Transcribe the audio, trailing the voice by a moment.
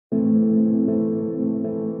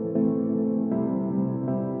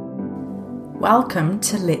Welcome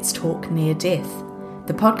to Let's Talk Near Death,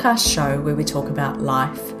 the podcast show where we talk about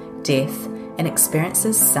life, death, and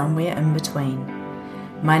experiences somewhere in between.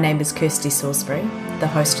 My name is Kirsty Salisbury, the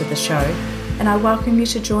host of the show, and I welcome you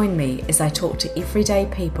to join me as I talk to everyday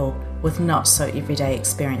people with not so everyday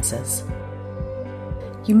experiences.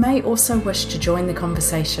 You may also wish to join the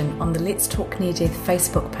conversation on the Let's Talk Near Death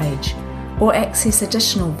Facebook page or access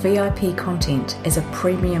additional VIP content as a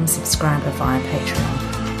premium subscriber via Patreon.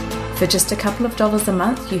 For just a couple of dollars a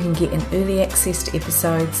month, you can get an early access to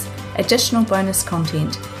episodes, additional bonus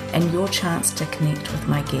content, and your chance to connect with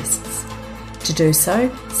my guests. To do so,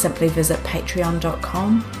 simply visit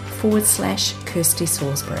patreon.com/Kirsty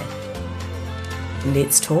Salisbury.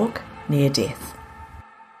 Let's talk near death.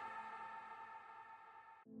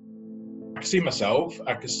 I could see myself,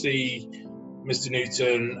 I could see Mr.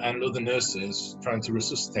 Newton and other nurses trying to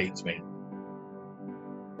resuscitate me.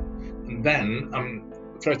 And then I'm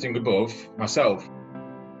floating above myself.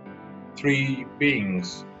 Three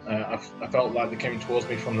beings, I felt like they came towards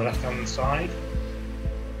me from the left-hand side.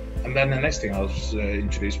 And then the next thing I was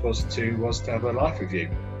introduced was to have a life review.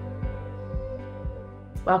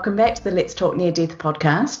 Welcome back to the Let's Talk Near Death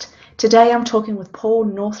podcast. Today I'm talking with Paul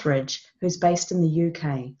Northridge, who's based in the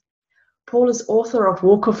UK. Paul is author of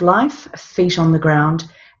Walk of Life, Feet on the Ground,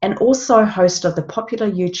 and also host of the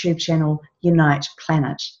popular YouTube channel Unite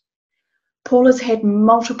Planet. Paul has had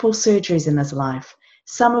multiple surgeries in his life,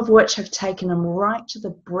 some of which have taken him right to the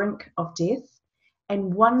brink of death,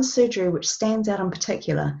 and one surgery which stands out in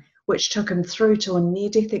particular, which took him through to a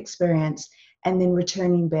near-death experience and then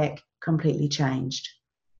returning back completely changed.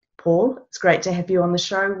 Paul, it's great to have you on the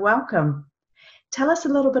show. Welcome. Tell us a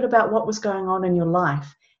little bit about what was going on in your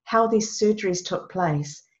life, how these surgeries took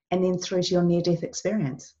place, and then through to your near-death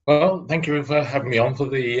experience. Well, thank you for having me on for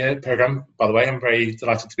the programme. By the way, I'm very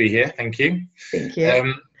delighted to be here. Thank you. Thank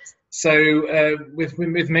you. With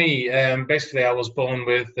me, basically I was born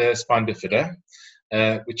with spine bifida,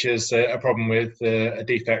 which is a problem with a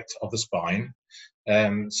defect of the spine.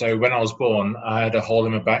 So when I was born, I had a hole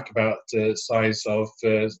in my back about the size of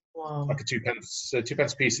like a two pence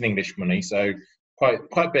piece in English money, so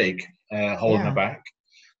quite big hole in my back.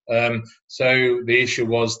 So the issue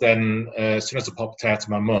was then, as soon as I popped out to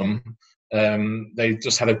my mum, they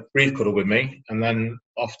just had a breathe cuddle with me and then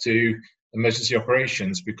off to emergency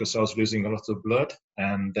operations because I was losing a lot of blood.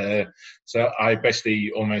 And so I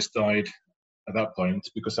basically almost died at that point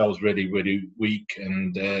because I was really, really weak.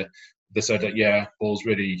 And they said that, yeah, Paul's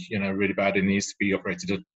really, really bad and needs to be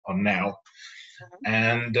operated on now.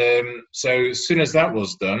 And so as soon as that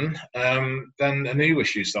was done, then a new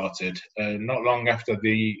issue started. Not long after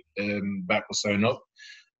the back was sewn up,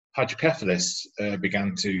 hydrocephalus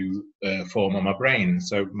began to form on my brain.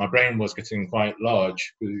 So my brain was getting quite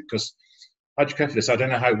large because hydrocephalus, I don't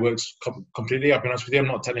know how it works completely. I'll be honest with you, I'm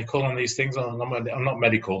not technical on these things. I'm not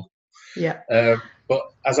medical. Yeah. But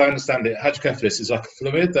as I understand it, hydrocephalus is like a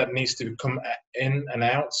fluid that needs to come in and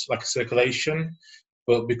out, like a circulation.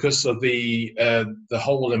 But because of the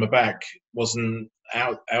hole in my back wasn't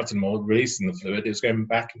out anymore, releasing the fluid, it was going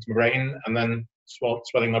back into my brain and then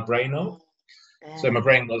swelling my brain up. So my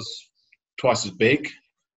brain was twice as big,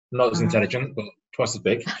 not as intelligent, but twice as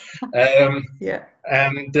big. Yeah.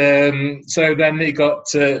 And so then it got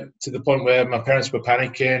to the point where my parents were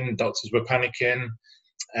panicking, doctors were panicking,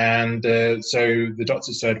 and so the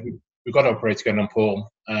doctor said, we've got to operate again on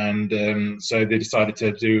Paul. And so they decided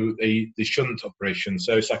to do the shunt operation.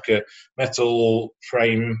 So it's like a metal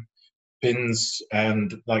frame, pins,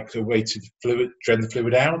 and like a way to drain the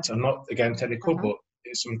fluid out. I'm not, again, technical, but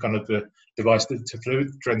it's some kind of a device to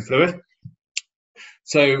drain the fluid.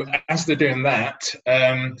 So as they're doing that,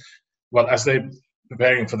 as they're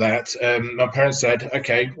preparing for that, my parents said,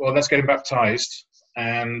 okay, well, let's get him baptized.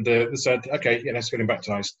 And they said, okay, yeah, let's get him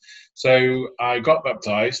baptized. So I got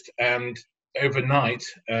baptized, and overnight,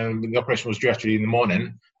 the operation was due actually in the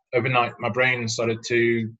morning. Overnight, my brain started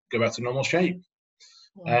to go back to normal shape.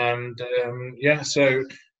 And so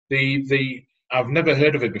I've never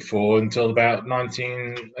heard of it before until about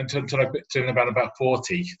until I turned about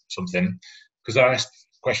 40 something, because I asked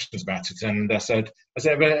questions about it, and I said, has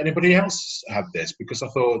ever anybody else had this? Because I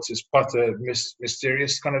thought it's quite a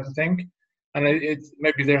mysterious kind of thing. And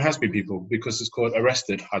maybe there has been people, because it's called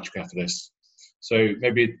arrested hydrocephalus. So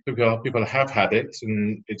maybe people have had it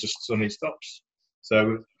and it just suddenly stops.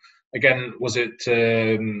 So again, was it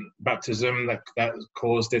baptism that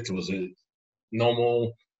caused it? Or was it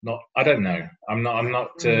normal? I don't know. I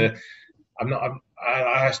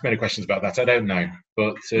asked many questions about that. I don't know,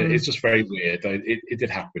 but it's just very weird. It did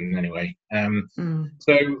happen anyway.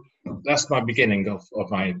 So that's my beginning of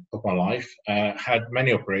my life. Had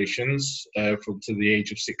many operations from to the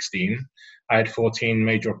age of 16. I had 14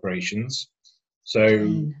 major operations. So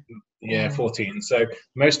 14. yeah, Wow. 14. So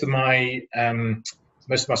most of my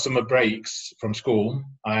summer breaks from school,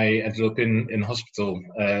 I ended up in hospital.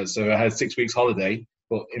 So I had 6 weeks holiday,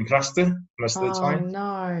 but in plaster most of the Oh time.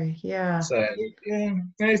 no, yeah. So yeah,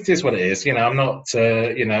 it is what it is. I'm not.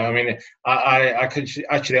 I mean, I could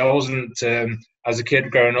actually. I wasn't as a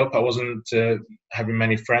kid growing up. I wasn't having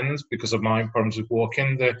many friends because of my problems with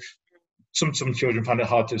walking. Some children find it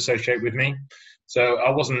hard to associate with me, so I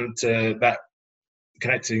wasn't that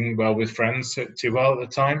connecting well with friends too well at the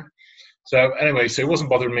time. So anyway, so it wasn't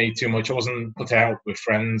bothering me too much. I wasn't put out with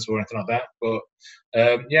friends or anything like that. But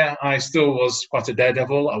yeah, I still was quite a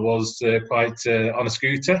daredevil. I was quite on a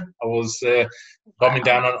scooter. I was bombing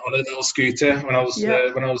down on a little scooter when I was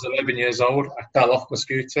Yep. 11 years old. I fell off my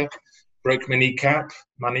scooter, broke my kneecap.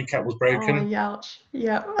 My kneecap was Oh, broken. ouch.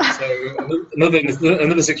 Yep. So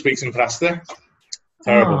another 6 weeks in plaster. Oh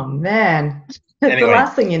Terrible. man, it's the Anyway.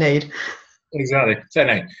 last thing you need. Exactly. So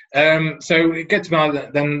anyway, so it gets to my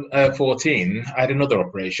then 14. I had another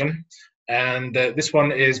operation, and this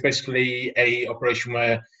one is basically a operation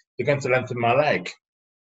where they're going to lengthen my leg.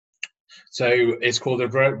 So it's called a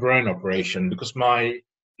Verone operation because my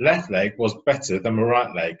left leg was better than my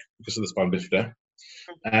right leg because of the spine bifida,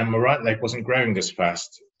 and my right leg wasn't growing as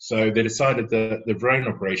fast. So they decided that the Verone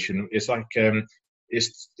operation is like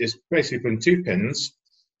it's basically putting 2 pins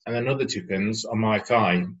and another 2 pins on my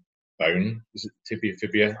thigh bone, is it tibia,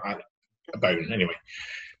 fibia, a bone anyway,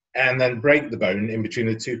 and then break the bone in between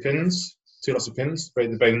the 2 pins, 2 lots of pins, break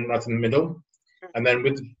the bone right in the middle, and then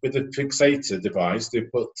with the fixator device, they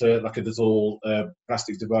put like a little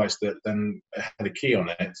plastic device that then had a key on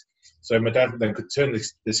it. So my dad then could turn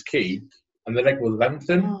this key, and the leg will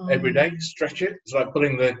lengthen every day, stretch it. It's like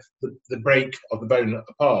pulling the break of the bone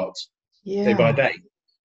apart day by day.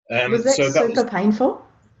 Was that so that super was painful?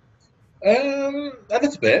 a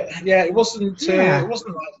little bit, yeah. It wasn't. Yeah. It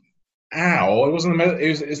wasn't like ow. It wasn't.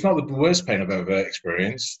 It's not the worst pain I've ever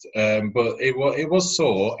experienced. But it was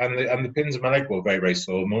sore, and the pins in my leg were very very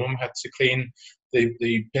sore. My mum had to clean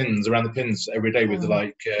the pins around the pins every day with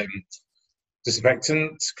like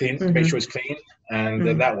disinfectant, make sure it's clean,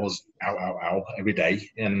 and that was ow ow ow every day.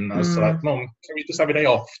 And I was like, Mum, can we just have a day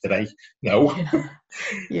off today? No.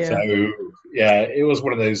 Yeah. So yeah, it was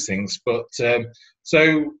one of those things. But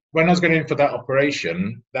so when I was going in for that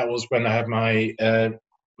operation, that was when I had my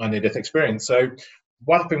near-death experience. So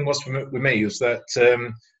what happened was with me was that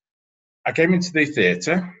I came into the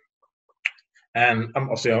theatre, and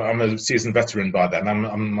obviously I'm a seasoned veteran by then.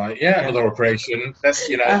 I'm like, yeah, another operation. That's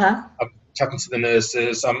I'm chatting to the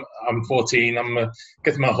nurses. I'm 14. I'm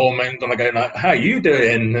getting my hormones, and I go like, "How are you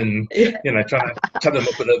doing?" And trying to chat them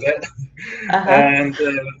up a little bit. And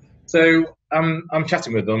so I'm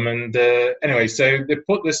chatting with them, and anyway, so they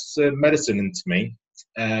put this medicine into me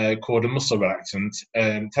called a muscle relaxant.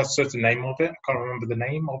 It has a certain name of it. I can't remember the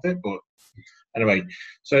name of it, but anyway,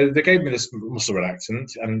 so they gave me this muscle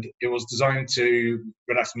relaxant, and it was designed to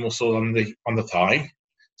relax the muscle on the thigh,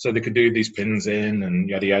 so they could do these pins in and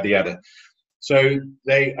yada yada yada. So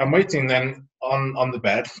I'm waiting then on the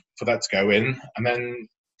bed for that to go in, and then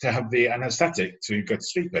to have the anaesthetic to go to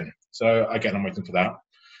sleep in. So again, I'm waiting for that.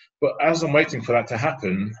 But as I'm waiting for that to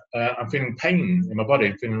happen, I'm feeling pain in my body.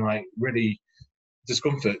 I'm feeling like really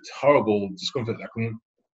discomfort, horrible discomfort that I couldn't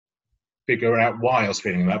figure out why I was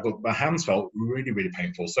feeling that, but my hands felt really, really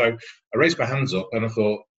painful. So I raised my hands up and I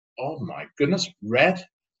thought, oh my goodness, red,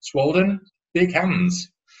 swollen, big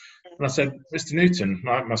hands. And I said, Mr. Newton,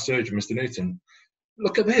 my surgeon, Mr. Newton,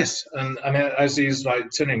 look at this. And as he's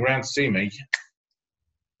like turning around to see me,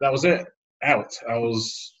 that was it, out. I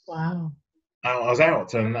was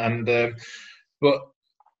out. But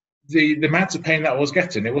the amount of pain that I was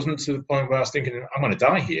getting, it wasn't to the point where I was thinking, I'm going to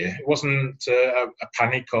die here. It wasn't a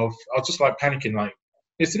panic of, I was just like panicking, like,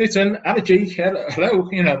 Mr. Newton, allergy, hello.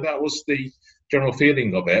 That was the general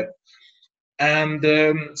feeling of it. And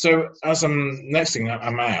so as next thing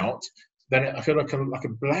I'm out, then I feel like a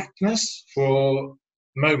blackness for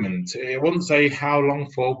a moment. It wouldn't say how long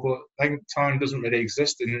for, but I think time doesn't really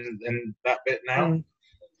exist in that bit now.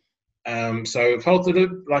 So it felt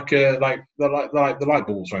like the light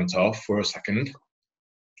bulbs went off for a second,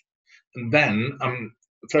 and then I'm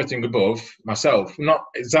floating above myself, not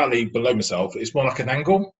exactly below myself. It's more like an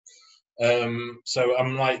angle. So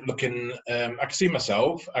I'm like looking. I can see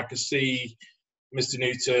myself. I can see Mr.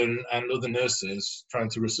 Newton and other nurses trying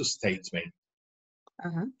to resuscitate me,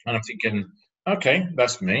 and I'm thinking, okay,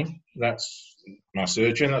 that's me. That's my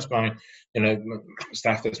surgeon. That's my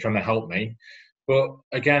staff that's trying to help me. But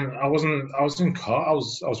again, I was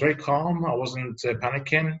very calm. I wasn't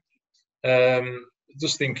panicking.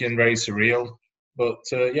 Just thinking very surreal. But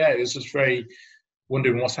yeah, it was just very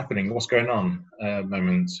wondering what's happening, what's going on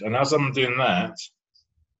moment. And as I'm doing that,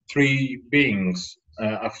 three beings,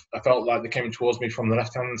 I felt like they came towards me from the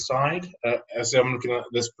left-hand side. As I'm looking at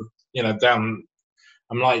this, down,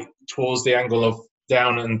 I'm like towards the angle of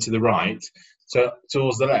down and to the right. So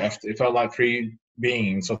towards the left, it felt like three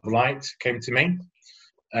beings of light came to me.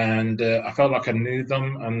 And I felt like I knew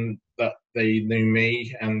them and that they knew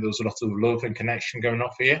me, and there was a lot of love and connection going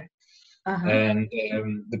off here. And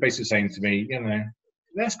they're basically saying to me,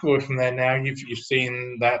 let's go away from there now. You've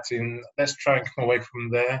seen that, let's try and come away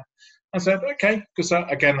from there. I said, okay, because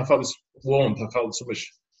again, I felt this warmth. I felt so much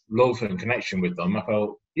love and connection with them. I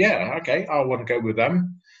felt, yeah, okay, I want to go with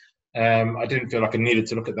them. I didn't feel like I needed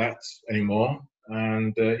to look at that anymore.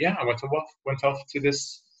 And yeah, I went off to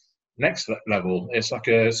this next level. It's like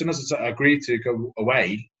as soon as I agreed to go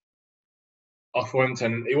away, off went,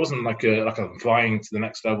 and it wasn't like I'm flying to the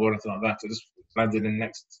next level or anything like that. I just landed in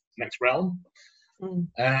next realm.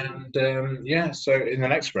 And yeah, so in the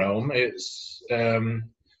next realm, it's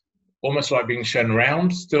almost like being shown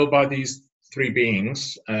around still by these three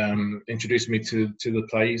beings, introducing me to the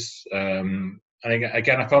place. And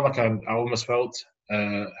again, I felt like I almost felt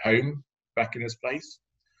home back in this place.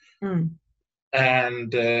 And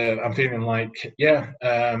I'm feeling like, yeah,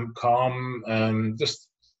 calm, just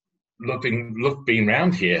love being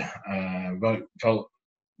around here. But felt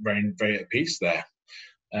very, very at peace there.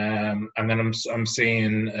 And then I'm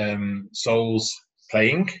seeing souls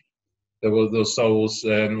playing. There were those souls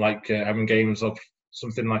having games of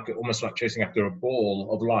something like almost like chasing after a ball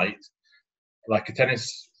of light, like a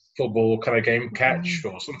tennis football kind of game, catch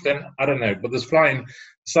or something. I don't know, but there's flying.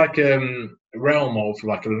 It's like a realm of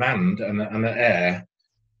like a land and the air,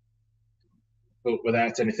 but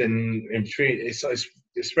without anything in between.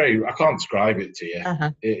 It's very. I can't describe it to you.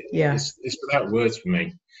 It's without words for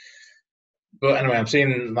me. But anyway, I'm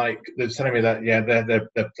seeing like they're telling me that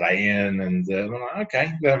they're playing, and I'm like,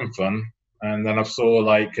 okay, they're having fun. And then I saw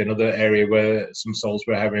like another area where some souls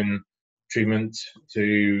were having treatment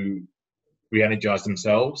to re-energize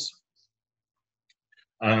themselves,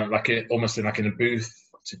 almost like in a booth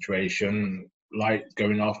situation, light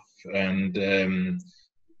going off, and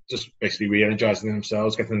just basically re-energizing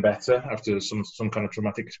themselves, getting better after some kind of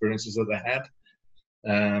traumatic experiences that they had.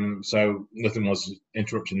 So nothing was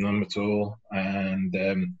interrupting them at all, and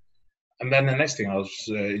then the next thing I was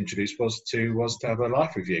introduced was to have a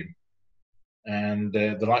life review, and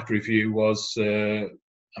the life review was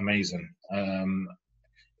amazing.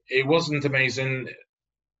 It wasn't amazing.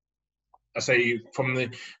 I say from the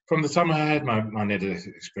time I had my near-death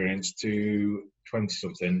experience to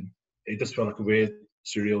 20-something, it just felt like a weird,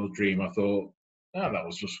 surreal dream. I thought, oh, that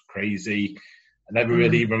was just crazy. I never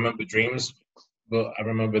really remember dreams, but I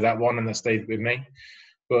remember that one, and that stayed with me.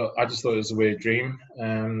 But I just thought it was a weird dream.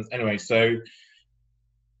 Anyway, so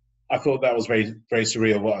I thought that was very, very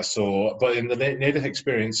surreal what I saw. But in the near-death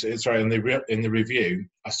experience, in the review,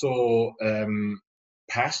 I saw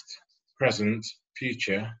past, present,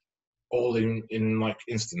 future, all in like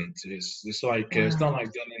instant. It's like it's not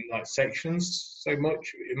like done in like sections so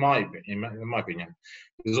much. In my opinion,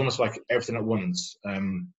 it was almost like everything at once.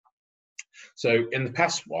 So in the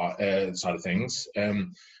past side of things,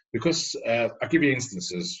 because I'll give you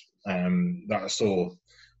instances that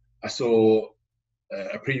I saw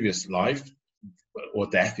a previous life or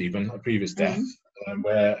death, even a previous death,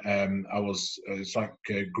 where I was it's like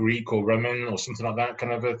Greek or Roman or something like that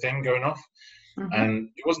kind of a thing going off. And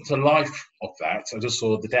it wasn't a life of that. I just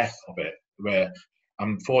saw the death of it, where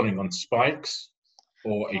I'm falling onto spikes,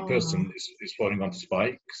 or a person is falling onto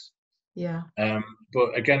spikes. Yeah.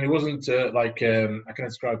 But again, it wasn't I can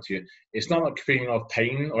describe to you. It's not like a feeling of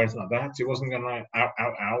pain or anything like that. It wasn't going like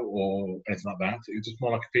ow or anything like that. It was just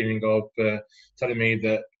more like a feeling of telling me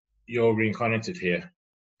that you're reincarnated here.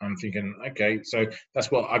 I'm thinking, okay, so that's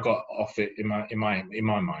what I got off it in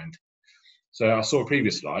my mind. So I saw a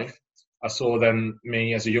previous life. I saw then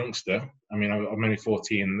me as a youngster. I mean, I'm only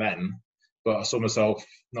 14 then, but I saw myself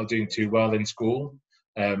not doing too well in school.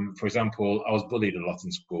 For example, I was bullied a lot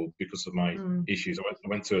in school because of my issues. I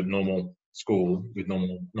went to a normal school with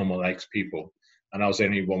normal age people, and I was the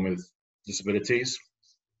only one with disabilities.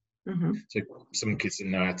 So some kids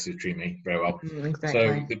didn't know how to treat me very well.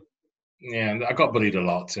 Exactly. So I got bullied a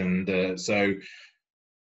lot, and so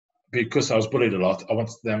because I was bullied a lot, I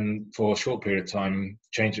wanted them for a short period of time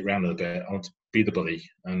change it around a little bit. I wanted to be the bully,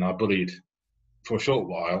 and I bullied for a short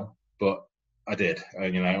while, but I did.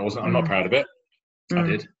 I'm not proud of it. I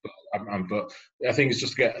did, but I think it's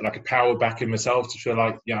just to get like a power back in myself to feel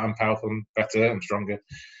like, yeah, I'm powerful, I'm better, I'm stronger.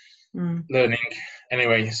 Learning.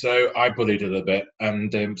 Anyway, so I bullied a little bit,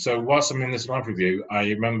 and so whilst I'm in this life review, I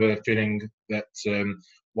remember feeling that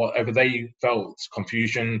whatever they felt,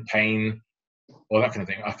 confusion, pain, all that kind of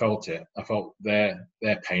thing, I felt it. I felt their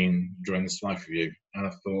pain during this life review, and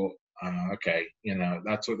I thought, okay, you know,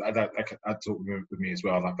 that took with me as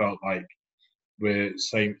well. I felt like we're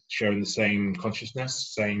sharing the same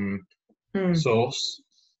consciousness, same source.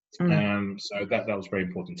 So that was very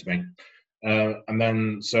important to me. And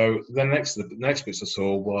then so the next bits I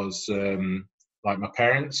saw was like my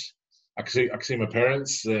parents. I could see my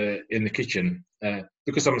parents in the kitchen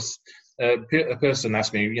because a person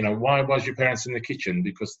asked me, you know, why was your parents in the kitchen?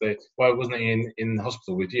 Because why wasn't they in the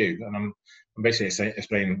hospital with you? And I'm basically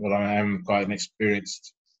explaining, well, I am quite an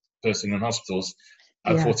experienced person in hospitals.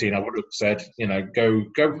 At 14, I would have said, you know, go,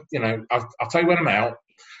 you know, I'll tell you when I'm out.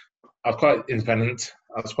 I was quite independent.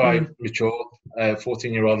 I was quite mature.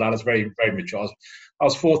 14-year-old lad. I was very, very mature. I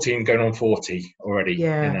was 14, going on 40 already.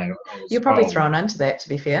 Yeah. You know, You're probably thrown into that, to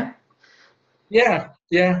be fair. Yeah.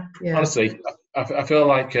 Honestly, I feel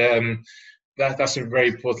like that's a very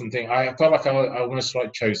important thing. I felt like I almost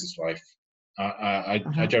like chose this life. I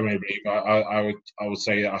generally believe I would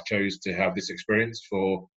say that I chose to have this experience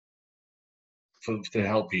to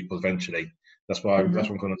help people eventually. That's why I'm going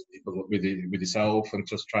to people with yourself and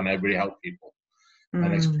just trying to really help people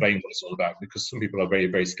and explain what it's all about, because some people are very,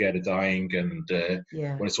 very scared of dying and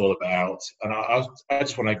what it's all about. And I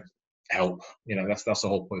just want to help. You know, that's the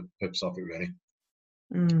whole purpose of it, really.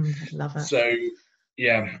 Love it. So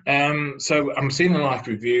yeah, so I'm seeing a life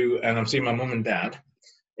review, and I'm seeing my mum and dad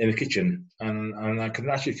in the kitchen, and I can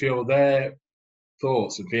actually feel their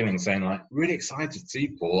thoughts and feelings, saying like, really excited to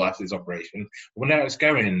see Paul after his operation, wonder how it's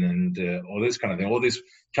going, and all this kind of thing, all these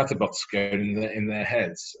chatterbox going in their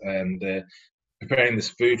heads, and preparing this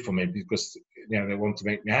food for me, because you know they want to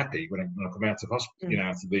make me happy when I come out of hospital. You know,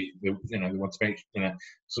 after they want to make, you know,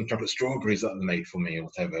 some chocolate strawberries that they made for me or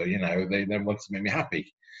whatever. You know, they want to make me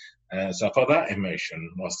happy. So I felt that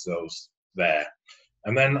emotion whilst I was there,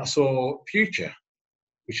 and then I saw future,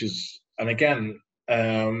 which is, and again,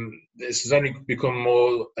 this has only become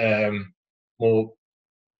more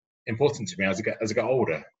important to me as I got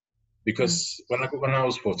older, because when I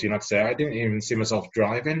was 14, like I say, I didn't even see myself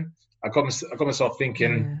driving. I got myself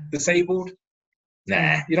thinking, disabled?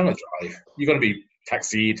 Nah, you don't want to drive. You're going to be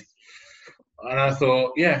taxied. And I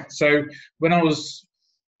thought, yeah. So when I was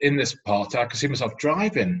in this part, I could see myself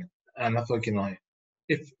driving, and I thought, like,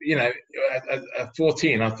 if you know, at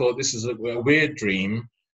 14, I thought this is a weird dream.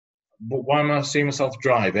 But why am I seeing myself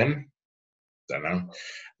driving? Don't know.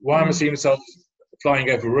 Why am I seeing myself flying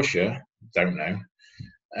over Russia? Don't know.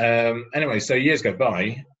 Anyway, so years go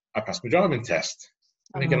by, I passed my driving test.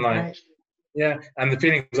 I'm thinking like, yeah, and the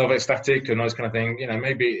feelings of ecstatic and those kind of thing, you know,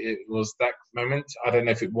 maybe it was that moment. I don't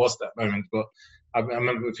know if it was that moment, but I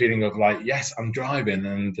remember the feeling of like, yes, I'm driving,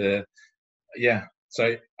 and yeah.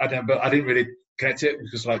 So I didn't really connect it,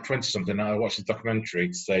 because like 20 something, I watched a documentary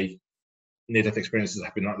to say near-death experiences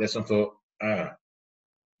happen like this. And I thought,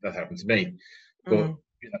 that happened to me. But,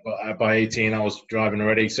 you know, but by 18, I was driving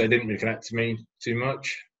already, so it didn't really connect to me too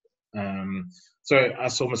much. So I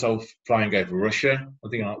saw myself flying over Russia. I'm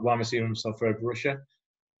thinking, like, why am I seeing myself over Russia?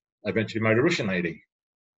 I eventually married a Russian lady.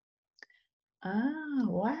 Oh,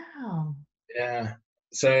 wow. Yeah.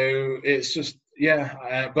 So it's just,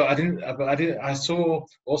 yeah. But I didn't. I saw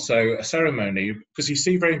also a ceremony, because you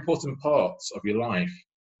see very important parts of your life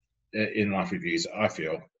in life reviews, I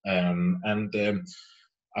feel.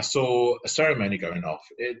 I saw a ceremony going off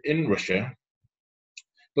in Russia.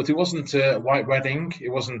 But it wasn't a white wedding. It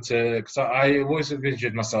wasn't, because I always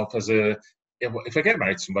envisioned myself as if I get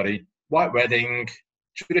married to somebody, white wedding,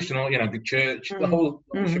 traditional, you know, good church, the whole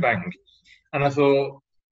shebang. And I thought,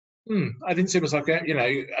 I didn't see myself you know,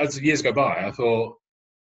 as years go by, I thought,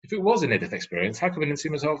 if it was a near-death experience, how come I didn't see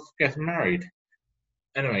myself getting married?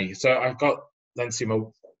 Anyway, so I got then to see my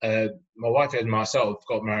wife and myself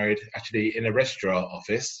got married actually in a registrar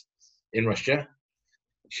office in Russia.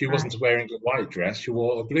 She wasn't wearing a white dress; she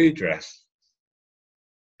wore a blue dress,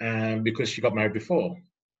 because she got married before.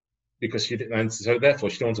 Because she didn't, and so therefore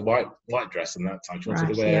she didn't want a white dress in that time. She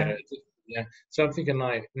wanted to wear, yeah. So I'm thinking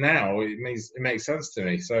like now it makes sense to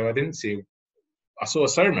me. So I saw a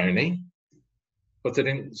ceremony, but I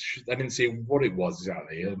didn't see what it was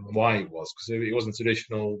exactly and why it was, because it wasn't a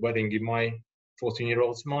traditional wedding in my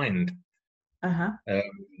 14-year-old's mind.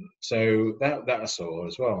 So that I saw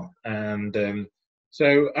as well, and.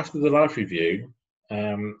 So after the life review,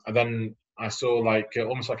 and then I saw like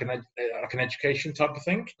almost like an education type of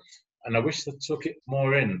thing. and I wish I took it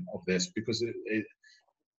more in of this, because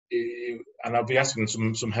and I'll be asking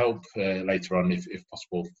some help later on, if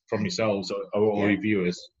possible, from yourselves or Yeah.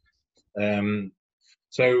 reviewers.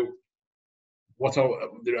 So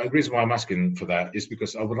the reason why I'm asking for that is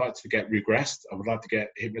because I would like to get regressed. I would like to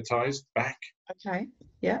get hypnotized back. Okay.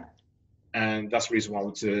 Yeah. And that's the reason why I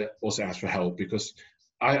want to also ask for help, because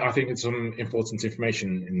I think it's some important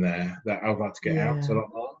information in there that I would like to get out a Yeah.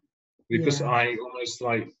 lot more. Because Yeah. I almost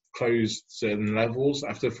like closed certain levels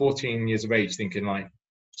after 14 years of age, thinking like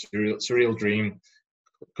surreal dream,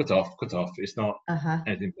 cut off. It's not Uh-huh.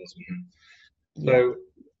 anything important. Yeah. So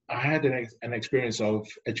I had an experience of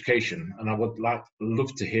education, and I would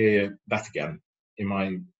love to hear that again in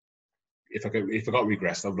my, if I got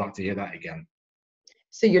regressed, I would like to hear that again.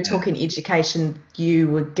 So you're talking education, you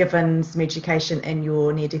were given some education in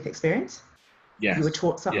your near-death experience? Yes. You were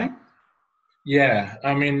taught something? Yeah.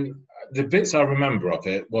 I mean, the bits I remember of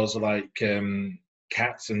it was like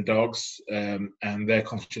cats and dogs and their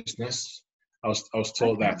consciousness. I was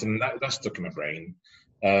taught that, and that stuck in my brain.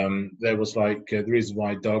 There was like the reason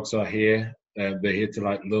why dogs are here. They're here to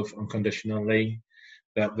like love unconditionally.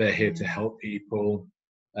 That they're here to help people.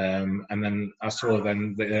 And then I saw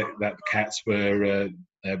then that cats were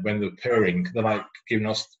when they're purring, they're like giving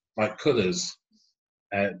us like colours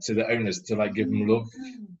to the owners to like give them love.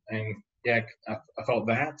 And yeah, I felt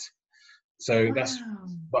that. So that's,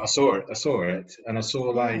 but I saw it, and I saw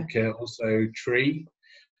like also tree,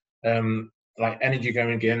 like energy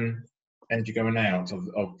going in, energy going out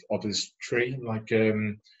of this tree. Like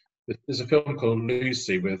there's a film called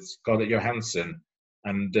Lucy with Scarlett Johansson,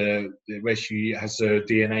 and where she has her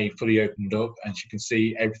DNA fully opened up, and she can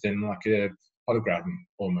see everything like a hologram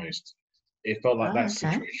almost. It felt like that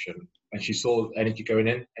situation, and she saw energy going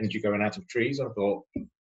in, energy going out of trees. I thought,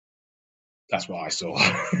 that's what I saw.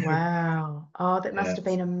 Wow. Oh, that must have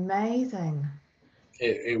been amazing.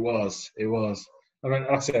 It was. I mean,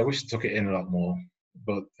 like I say, I wish I took it in a lot more.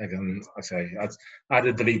 But again, like I say, I had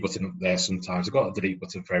a delete button up there sometimes. I got a delete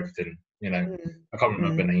button for everything. You know, I can't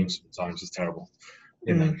remember names sometimes. It's terrible.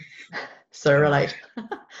 You know. So relate.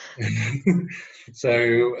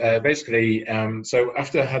 So basically, so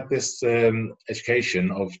after I had this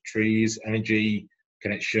education of trees, energy,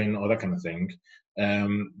 connection, all that kind of thing,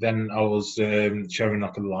 then I was showing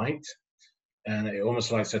like a light, and it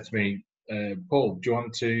almost like said to me, Paul, do you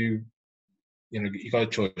want to, you got a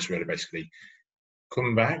choice really, basically.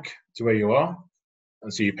 Come back to where you are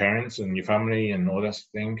and see your parents and your family and all that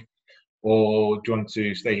thing, or do you want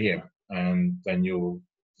to stay here? And then you'll,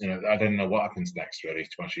 I don't know what happens next really,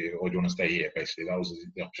 to actually, or do you want to stay here? Basically, that was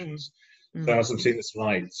the options. So as I'm seeing this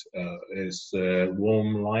light, it's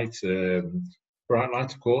warm light, bright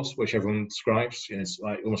light, of course, which everyone describes. It's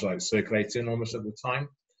like almost like circulating almost at the time.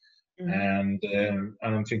 And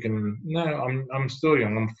I'm thinking, no, I'm still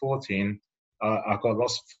young. I'm 14. I've got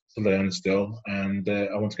lots to learn still, and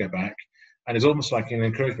I want to go back. And it's almost like an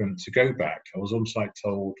encouragement to go back. I was almost like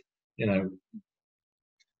told,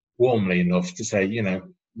 warmly enough to say,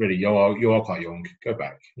 really, you are quite young. Go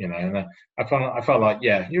back, And I felt like,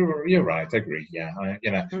 yeah, you're right. I agree. Yeah,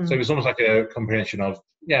 So it was almost like a comprehension of,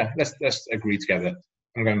 yeah, let's agree together.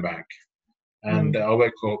 I'm going back. And I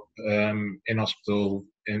woke up in hospital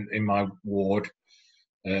in my ward,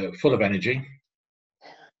 full of energy.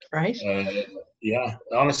 Right. Yeah,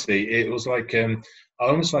 honestly, it was like I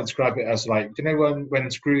almost like describe it as like,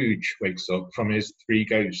 when Scrooge wakes up from his 3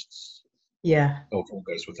 ghosts, or 4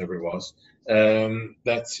 ghosts, whatever it was.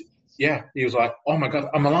 He was like, oh my god,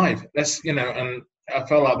 I'm alive. Let's, and I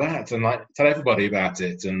felt like that, and like tell everybody about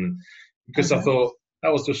it, and because I thought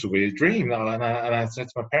that was just a weird dream, and I said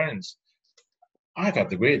to my parents, I've had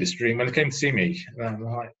the weirdest dream. When they came to see me, and I'm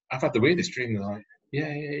like, I've had the weirdest dream. They're like,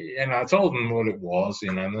 yeah. And I told them what it was,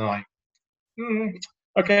 and they're like,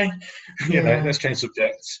 okay, let's change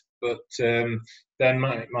subjects. But then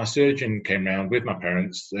my surgeon came round with my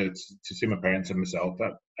parents to see my parents and myself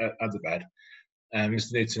at the bed. And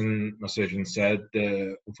Mr. Newton, my surgeon, said,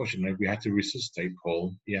 unfortunately, we had to resuscitate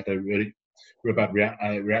Paul. He had a really bad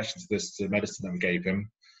reaction to this medicine that we gave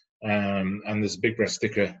him. And there's a big red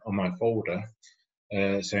sticker on my folder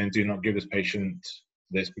saying, do not give this patient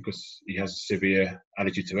this because he has a severe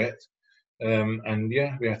allergy to it. And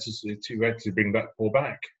yeah, we had to bring Paul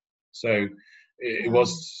back. So it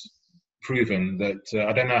was proven that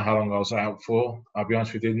I don't know how long I was out for. I'll be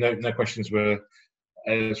honest with you, no questions were,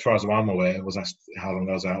 as far as I'm aware, was asked how long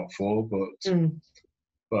I was out for.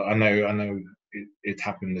 But I know it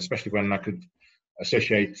happened, especially when I could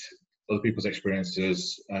associate other people's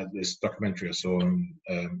experiences. This documentary I saw,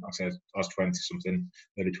 I said I was 20 something,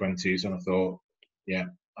 early 20s, and I thought, yeah,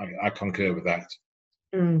 I concur with that.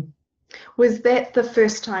 Was that the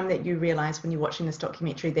first time that you realised when you're watching this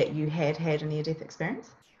documentary that you had a near-death experience?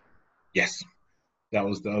 Yes, that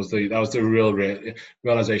was the real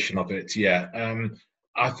realization of it. Yeah,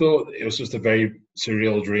 I thought it was just a very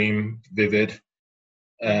surreal dream, vivid.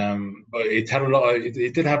 But it had a lot of,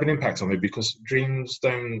 it did have an impact on me because dreams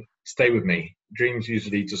don't stay with me. Dreams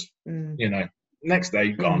usually just, next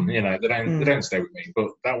day gone. They don't stay with me. But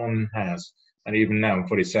that one has, and even now I'm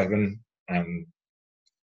 47, and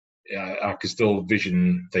yeah, I can still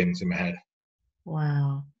vision things in my head.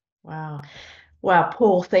 Wow. Wow,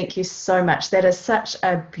 Paul, thank you so much. That is such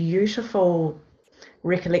a beautiful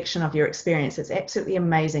recollection of your experience. It's absolutely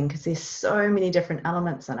amazing because there's so many different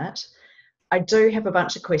elements in it. I do have a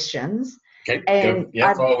bunch of questions. Okay, and go.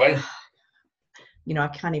 Yeah, far away. I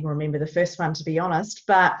can't even remember the first one, to be honest,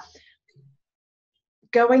 but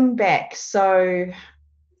going back, so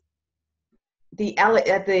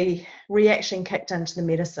the reaction kicked into the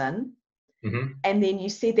medicine. Mm-hmm. And then you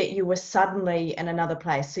said that you were suddenly in another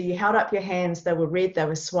place. So you held up your hands, they were red, they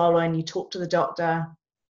were swollen, you talked to the doctor,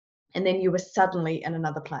 and then you were suddenly in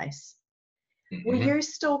another place. Mm-hmm. Were you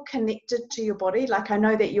still connected to your body? Like, I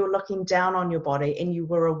know that you were looking down on your body and you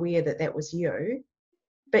were aware that that was you,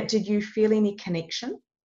 but did you feel any connection?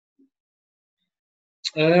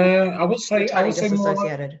 I would say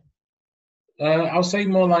disassociated. I would say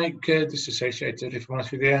more like disassociated, if I'm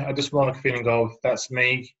honest with you. I just more like a feeling of, that's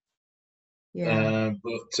me. Yeah.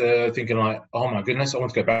 But thinking like, oh my goodness, I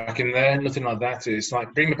want to go back in there. Nothing like that. It's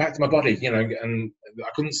like, bring me back to my body, and I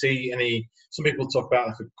couldn't see any. Some people talk about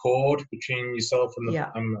like a cord between yourself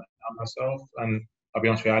and myself, and I'll be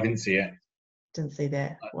honest with you, I didn't see it. Didn't see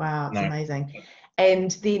that. Wow, it's no. Amazing.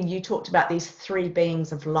 And then you talked about these three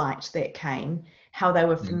beings of light that came, how they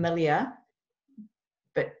were familiar,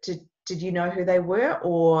 but did you know who they were,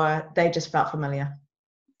 or they just felt familiar?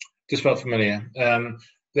 Just felt familiar.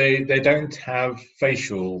 They don't have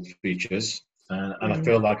facial features, and I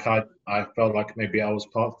feel like I felt like maybe I was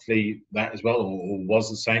partly that as well, or was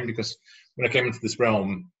the same, because when I came into this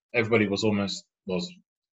realm, everybody was the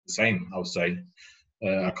same, I would say.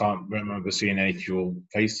 I can't remember seeing any dual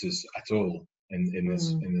faces at all in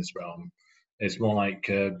this realm. It's more like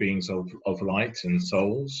beings of light and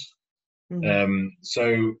souls.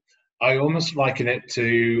 So I almost liken it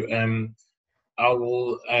to. I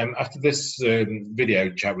will after this video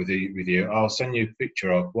chat with you, I'll send you a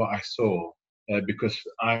picture of what I saw because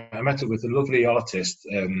I met up with a lovely artist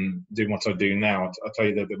doing what I do now. I'll tell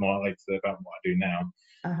you a little bit more later about what I do now.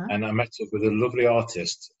 And I met up with a lovely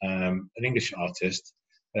artist, an English artist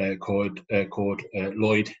called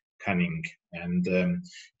Lloyd Canning, and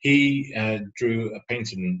he drew a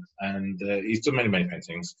painting, and he's done many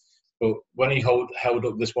paintings. But when he held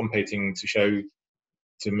up this one painting to show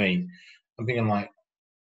to me, I'm thinking like,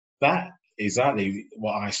 that is exactly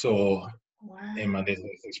what I saw in my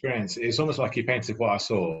experience. It's almost like he painted what I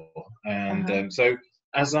saw, and so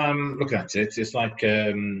as I'm looking at it, it's like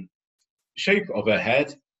shape of a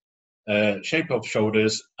head, shape of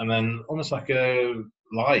shoulders, and then almost like a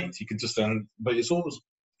light. You could just but it's almost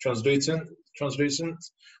translucent,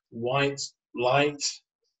 white light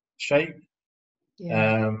shape,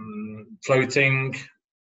 floating.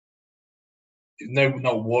 No,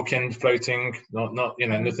 not walking, floating, not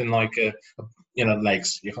nothing like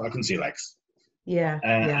legs. I couldn't see legs.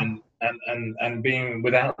 And being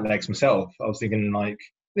without legs myself, I was thinking like,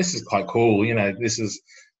 this is quite cool. This is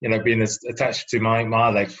being attached to my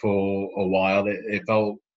legs for a while. It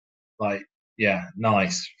felt like,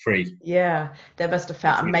 nice, free. Yeah, that must have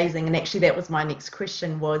felt amazing. And actually, that was my next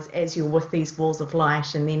question, was as you're with these walls of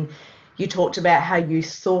light, and then you talked about how you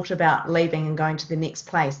thought about leaving and going to the next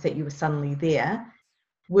place, that you were suddenly there.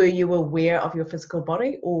 Were you aware of your physical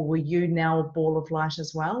body, or were you now a ball of light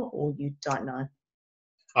as well, or you don't know?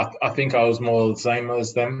 I think I was more the same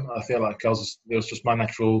as them. I feel like it was just my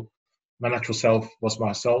natural self was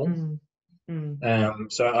my soul.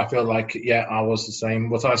 So I feel like, I was the same.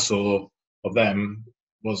 What I saw of them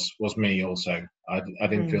was me also. I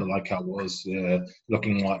didn't feel like I was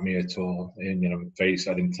looking like me at all. In face,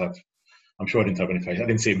 I'm sure I didn't have any face. I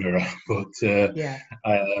didn't see a mirror, but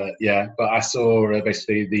but I saw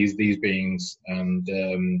basically these beings, and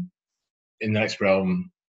in the next realm,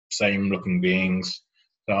 same looking beings.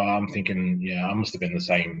 So I'm thinking, I must have been the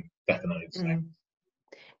same, definitely the same.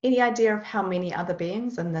 Any idea of how many other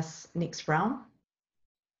beings in this next realm?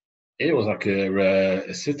 It was like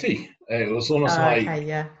a city. It was almost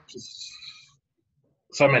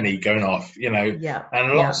so many going off,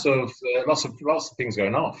 and lots of things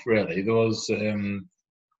going off. Really, there was,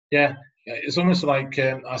 it's almost like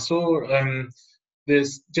I saw. Do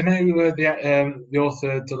you know the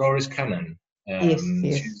author Dolores Cannon?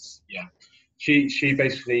 Yes. she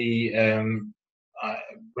basically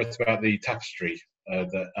read about the tapestry,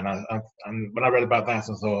 and when I read about that,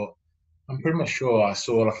 I thought, I'm pretty much sure I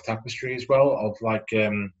saw like a tapestry as well of like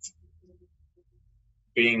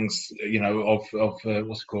beings, of what's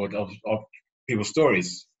it called, of people's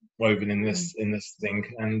stories woven in this thing,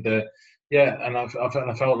 and and I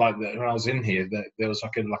felt like that when I was in here that there was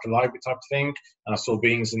like a library type thing, and I saw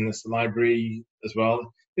beings in this library as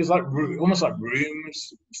well. It was like almost like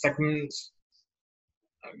rooms, segments.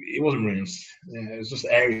 It wasn't rooms. Yeah, it was just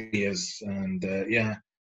areas, and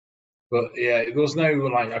But yeah, there was no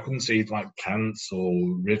like I couldn't see like plants or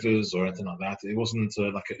rivers or anything like that. It wasn't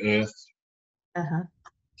like an earth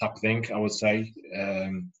type thing, I would say.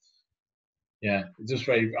 Just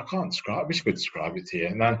very. I can't describe. I wish I could describe it to you,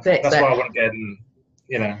 and that's why I want to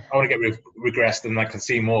get. I want to get regressed, and I can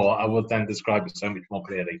see more. I would then describe it so much more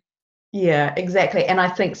clearly. Yeah, exactly. And I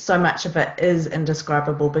think so much of it is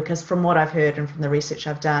indescribable because from what I've heard and from the research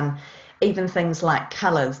I've done, even things like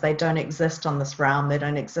colors, they don't exist on this realm. They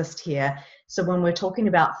don't exist here. So when we're talking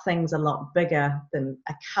about things a lot bigger than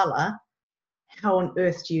a color, how on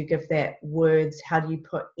earth do you give that words? How do you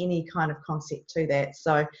put any kind of concept to that?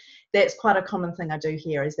 So that's quite a common thing I do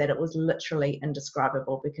hear, is that it was literally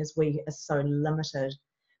indescribable because we are so limited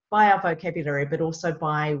by our vocabulary, but also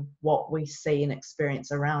by what we see and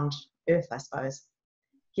experience around Earth, I suppose.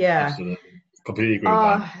 Yeah. Absolutely. Completely agree with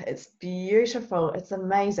that. It's beautiful. It's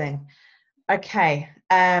amazing. Okay.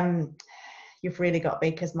 You've really got me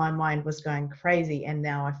because my mind was going crazy and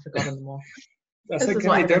now I've forgotten them all. That's this okay, is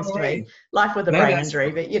what happens don't to worry. me. Life with a brain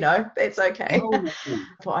injury, but it's okay. No.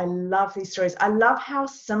 But I love these stories. I love how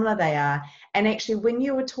similar they are. And actually, when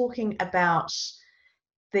you were talking about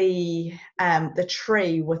the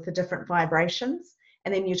tree with the different vibrations,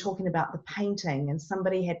 and then you're talking about the painting, and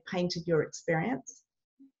somebody had painted your experience.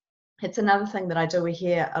 It's another thing that I do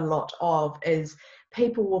hear a lot of is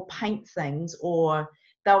people will paint things, or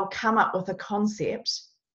they'll come up with a concept,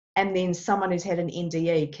 and then someone who's had an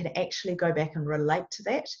NDE can actually go back and relate to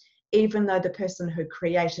that, even though the person who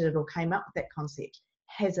created it or came up with that concept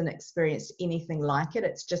hasn't experienced anything like it.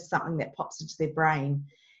 It's just something that pops into their brain.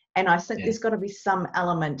 And I think there's got to be some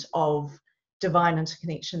element of divine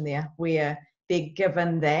interconnection there, where they're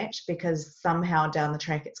given that because somehow down the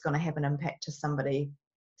track it's going to have an impact to somebody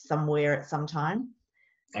somewhere at some time.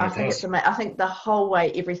 I think it's amazing. I think the whole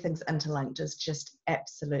way everything's interlinked is just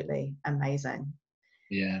absolutely amazing.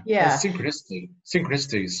 Yeah. Yeah.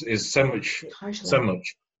 Synchronicity is so much. Totally. So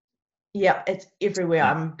much. Yeah, it's everywhere.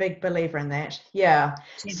 I'm a big believer in that. Yeah.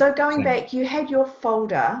 So going back, you had your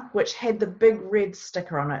folder which had the big red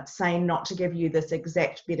sticker on it saying not to give you this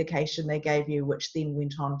exact medication they gave you, which then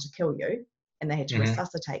went on to kill you, and they had to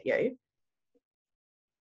resuscitate you.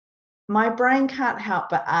 My brain can't help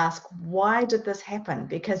but ask, why did this happen?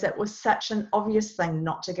 Because it was such an obvious thing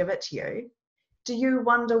not to give it to you. Do you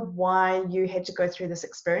wonder why you had to go through this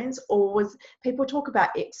experience? Or was people talk about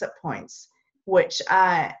exit points, which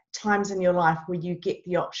are times in your life where you get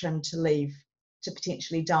the option to leave, to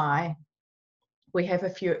potentially die. We have a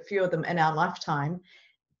few of them in our lifetime.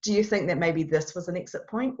 Do you think that maybe this was an exit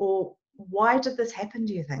point, or why did this happen,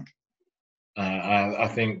 do you think? I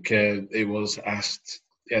think it was asked.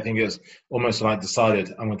 I think it was almost like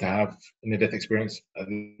decided I'm going to have a near-death experience at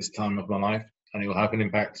this time of my life, and it will have an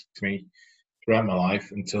impact to me throughout my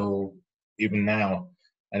life until even now.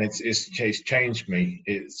 And it's changed me.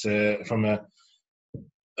 It's from a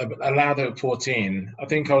lad at 14. I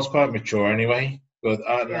think I was quite mature anyway, but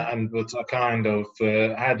I kind of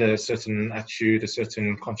had a certain attitude, a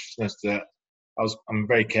certain consciousness that I'm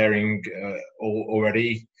very caring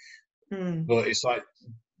already. But it's like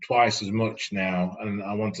twice as much now, and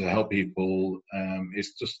I want to help people.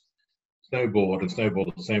 It's just snowboard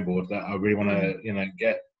that I really want to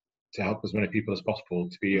get to help as many people as possible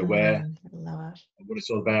to be aware of what it's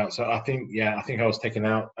all about. So I think I was taken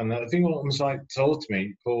out, and I think what was like told to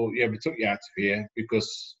me, Paul, we took you out of here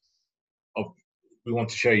because we want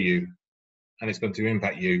to show you, and it's going to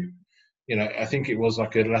impact you. I think it was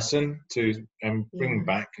like a lesson to bring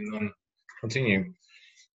back and then continue.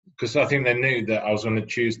 Because I think they knew that I was going to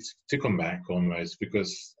choose to come back almost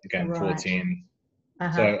because, again, 14.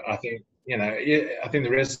 So I think, I think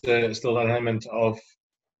there is still an element of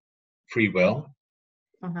free will,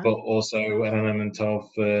 but also an element of,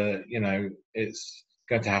 it's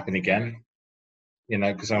going to happen again,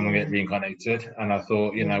 because I'm going to get reincarnated. And I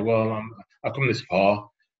thought, well, I've come this far.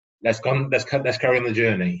 Let's carry on the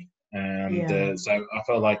journey. And so I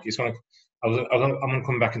felt like I'm going to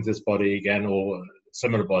come back into this body again, or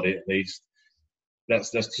similar body at least.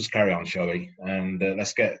 Let's just carry on, shall we? And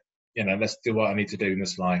let's do what I need to do in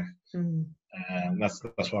this life. and that's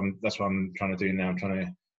what I'm trying to do now. I'm trying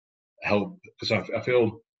to help, because I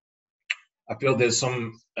feel there's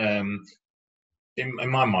some in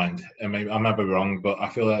my mind, and maybe I might be wrong, but I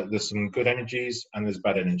feel that there's some good energies and there's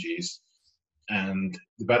bad energies, and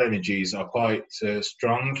the bad energies are quite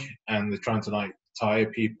strong, and they're trying to like tire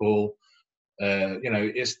people.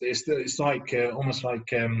 It's like almost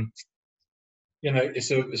like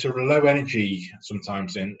it's a low energy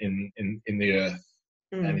sometimes in the earth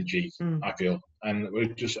energy. I feel, and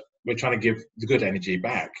we're trying to give the good energy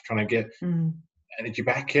back, trying to get energy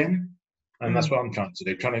back in, and that's what I'm trying to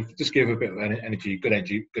do. Trying to just give a bit of energy, good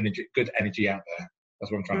energy out there.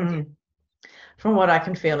 That's what I'm trying to do. From what I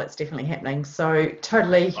can feel, it's definitely happening. So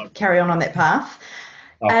totally carry on that path.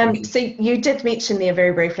 So you did mention there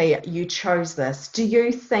very briefly, you chose this. Do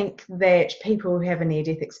you think that people who have a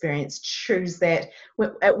near-death experience choose that?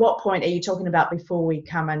 At what point are you talking about before we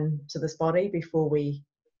come into this body, before we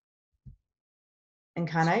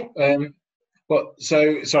incarnate?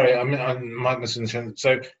 Sorry, I might misunderstand.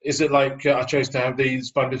 So is it like I chose to have the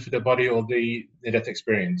spinal bifida body or the near-death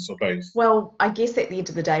experience, or both? Well, I guess at the end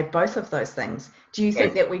of the day, both of those things. Do you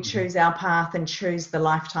think that we choose our path and choose the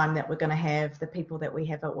lifetime that we're going to have, the people that we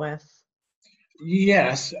have it with?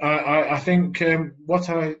 Yes, I think what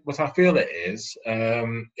I feel it is,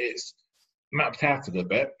 it's mapped out a little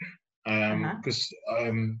bit, because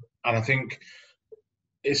and I think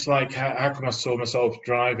it's like how come I saw myself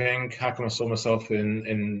driving, how come I saw myself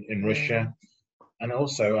in Russia, and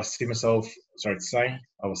also I see myself, sorry to say,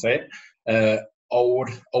 I will say it,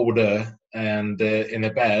 older, and in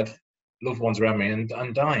a bed, loved ones around me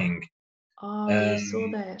and dying. You saw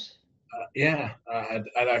that. Yeah, I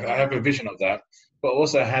have a vision of that, but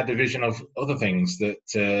also had a vision of other things that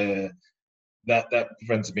that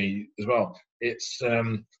prevented me as well. It's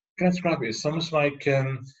can I describe it? It's almost like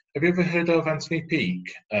have you ever heard of Anthony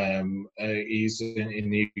Peake? He's in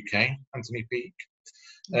the UK, Anthony Peake.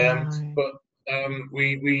 But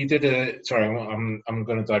we did a. Sorry, I'm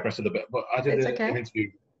going to digress a little bit, but I did an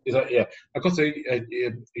interview. Is that, yeah, I got a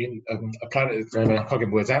planet. I can't get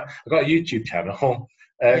my words out. I got a YouTube channel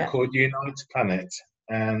called Unite Planet,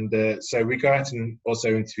 and so we go out and also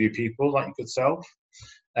interview people like yourself.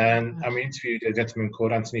 And we interviewed a gentleman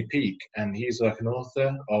called Anthony Peake, and he's like an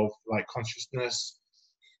author of like consciousness,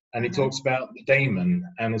 and he talks about the daemon,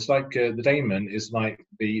 and it's like the daemon is like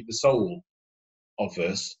the soul of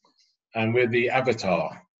us, and we're the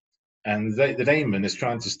avatar, and the daemon is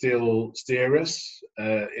trying to steer us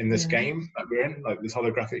in this game that we're in, like this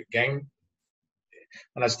holographic game.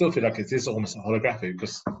 And I still feel like it is almost holographic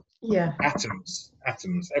because atoms,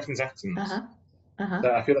 everything's atoms.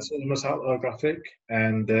 So I feel that's almost holographic,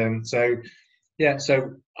 and so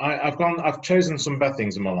I've chosen some bad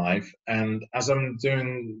things in my life, and as I'm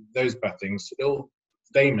doing those bad things, the little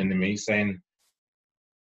daemon in me saying,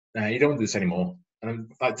 "No, you don't want to do this anymore,"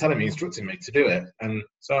 and like telling me, instructing me to do it, and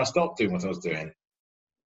so I stopped doing what I was doing,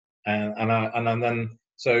 and then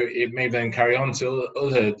so it may then carry on to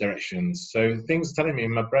other directions. So things telling me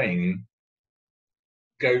in my brain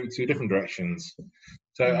go to different directions.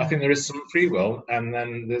 So I think there is some free will, and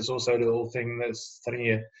then there's also a little thing that's telling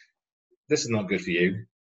you this is not good for you,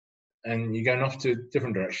 and you're going off to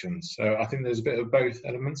different directions. So I think there's a bit of both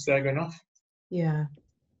elements there going off. Yeah,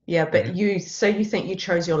 but you think you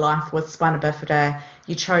chose your life with spina bifida,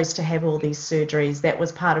 you chose to have all these surgeries, that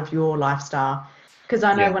was part of your lifestyle. Because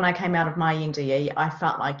I know when I came out of my NDE, I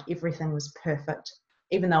felt like everything was perfect,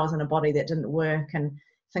 even though I was in a body that didn't work and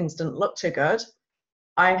things didn't look too good.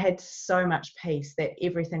 I had so much peace that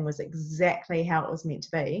everything was exactly how it was meant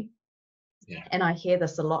to be. Yeah. And I hear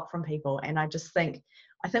this a lot from people, and I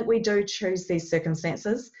think we do choose these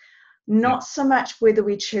circumstances. Not so much whether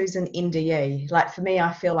we choose an NDE. Like for me,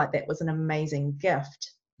 I feel like that was an amazing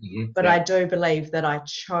gift. But I do believe that I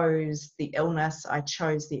chose the illness, I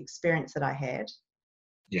chose the experience that I had.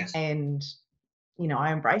 Yes. And,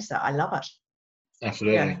 I embrace it. I love it.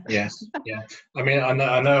 Absolutely. Yes. Yeah. I mean, I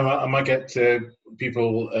know I might get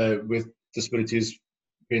people with disabilities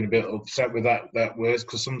being a bit upset with that words,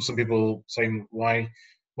 because some people saying, why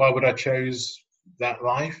would I choose that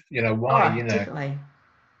life? Why? Definitely.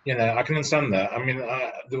 I can understand that. I mean,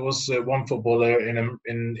 there was one footballer in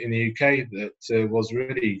the UK that was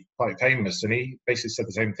really quite famous, and he basically said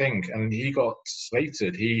the same thing, and he got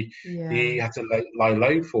slated. He had to lie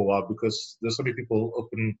low for a while because there's so many people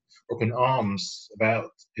up in arms about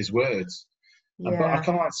his words. But I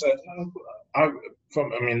kind of like said, I'm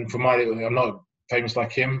not famous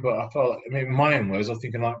like him, but I felt, in my own words, I was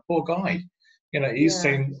thinking like, poor guy. He's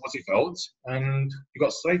saying what he felt, and he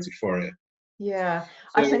got slated for it. Yeah.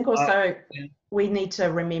 I So think also yeah, we need to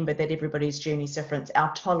remember that everybody's journey is different.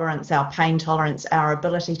 Our tolerance, our pain tolerance, our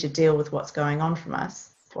ability to deal with what's going on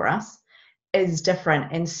for us is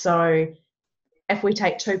different. And so if we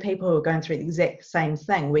take two people who are going through the exact same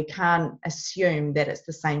thing, we can't assume that it's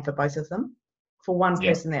the same for both of them. For one yeah,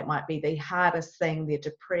 person, that might be the hardest thing. They're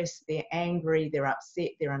depressed, they're angry, they're upset,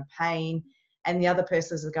 they're in pain. And the other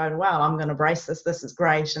person is going, wow, I'm going to brace this. This is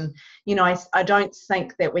great. And, I don't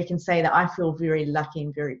think that we can say that I feel very lucky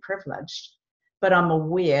and very privileged, but I'm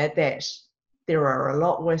aware that there are a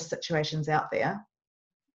lot worse situations out there.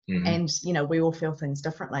 hmm, And, we all feel things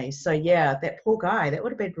differently. So, yeah, that poor guy, that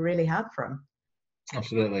would have been really hard for him.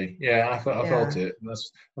 absolutely. Yeah, I felt Yeah. it.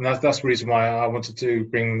 That's the reason why I wanted to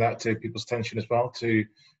bring that to people's attention as well, to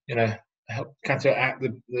help counteract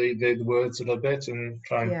the words a little bit and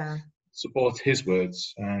try and Yeah. support his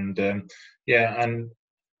words. And yeah, and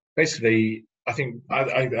basically, I think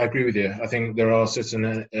I agree with you. I think there are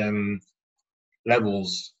certain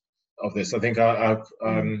levels of this. I think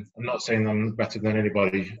Mm. I'm not saying I'm better than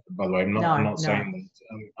anybody. By the way, I'm No, not no, saying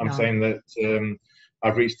that. I'm no. saying that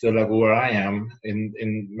I've reached the level where I am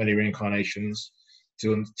in many reincarnations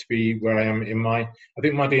to be where I am in my. I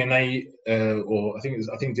think my DNA, or I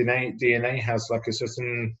think DNA has like a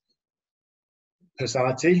certain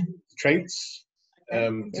personality traits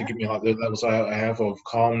Okay. to Yeah. give me like the levels I have of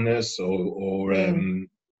calmness or Mm.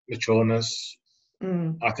 matureness.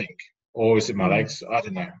 Mm. I think, or is it my Mm. legs? I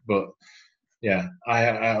don't know, but yeah,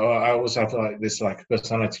 I always have like this like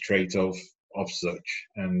personality trait of such,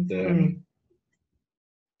 and Mm.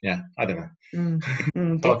 yeah, I don't know. Mm.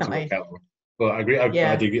 Mm. Hard to work Definitely. out, but I agree. I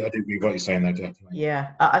Yeah. do agree with what you're saying there, definitely.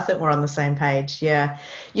 Yeah. I think we're on the same page. Yeah.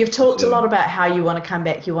 You've talked a lot Absolutely. about how you want to come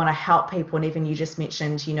back, you want to help people, and even you just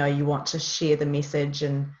mentioned, you want to share the message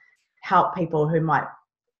and help people who might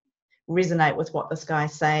resonate with what this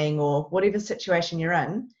guy's saying or whatever situation you're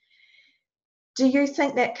in. Do you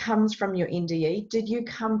think that comes from your NDE? Did you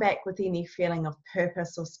come back with any feeling of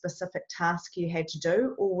purpose or specific task you had to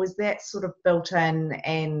do, or was that sort of built in?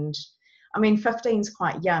 And I mean, 15 is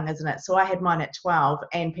quite young, isn't it? So I had mine at 12,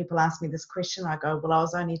 and people ask me this question. I go, well, I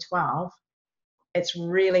was only 12. It's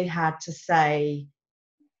really hard to say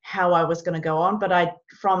how I was going to go on, but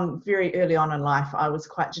from very early on in life, I was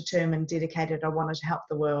quite determined, dedicated. I wanted to help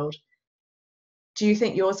the world. Do you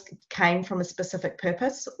think yours came from a specific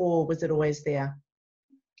purpose, or was it always there?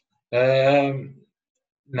 Um,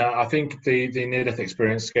 no, I think the near-death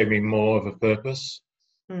experience gave me more of a purpose.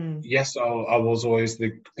 Mm, Yes, I was always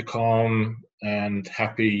the calm and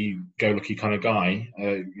happy-go-lucky kind of guy,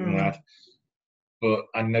 young mm, lad, but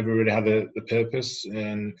I never really had the purpose.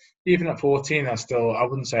 And even at 14, I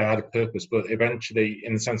wouldn't say I had a purpose, but eventually,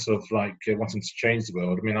 in the sense of like wanting to change the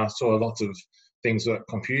world. I mean, I saw a lot of things that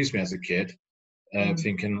confused me as a kid, mm,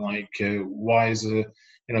 thinking like, why is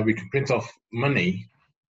we can print off money,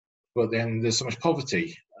 but then there's so much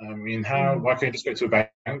poverty. I mean, mm, why can't you just go to a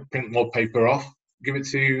bank, print more paper off, give it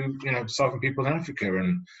to starving people in Africa?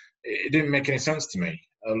 And it didn't make any sense to me.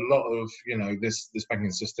 A lot of this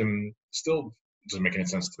banking system still doesn't make any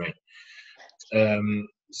sense to me.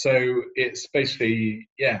 So it's basically,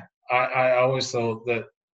 yeah, I always thought that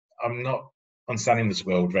I'm not understanding this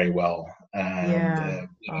world very well, and yeah.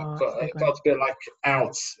 Oh, it's a big it one. felt a bit like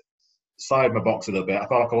outside my box a little bit. I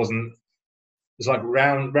felt like I wasn't. It's like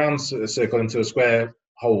round circle into a square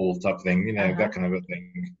hole type thing, Uh-huh. that kind of a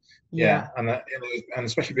thing. Yeah, Yeah. and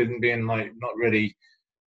especially being like not really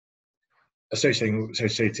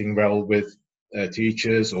associating well with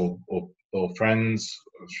teachers or friends,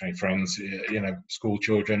 school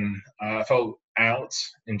children. I felt out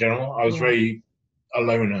in general. I was Yeah. very a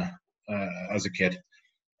loner as a kid,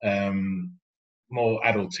 um, more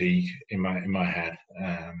adulty in my head.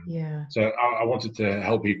 Yeah. So I wanted to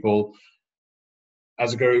help people.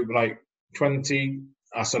 As I grew like 20,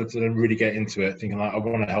 I started to really get into it, thinking like I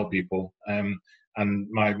want to help people. And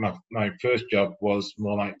my first job was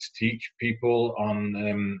more like to teach people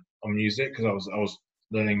on music, because I was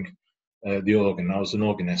learning the organ. I was an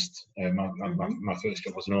organist. Mm-hmm. My first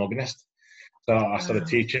job was an organist. So I started Wow.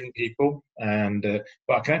 teaching people, and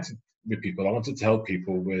but I connected with people. I wanted to help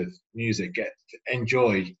people with music,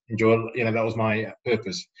 enjoy. That was my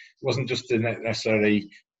purpose. It wasn't just to necessarily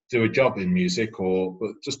do a job in music,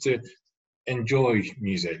 but just to enjoy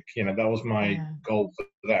music. That was my Yeah. goal for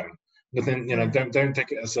them. Nothing. Yeah. Don't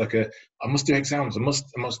take it as like I must do exams. I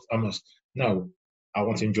must. No, I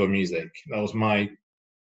want to enjoy music. That was my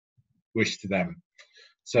wish to them.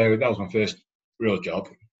 So that was my first real job.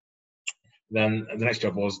 Then the next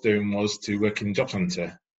job I was doing was to work in job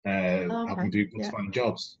centre, Oh, okay. helping people to Yeah. find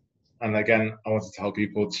jobs. And again, I wanted to help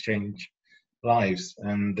people to change. lives,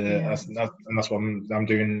 and Yeah. that's what I'm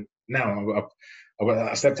doing now.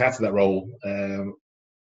 I stepped out of that role.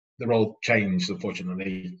 The role changed,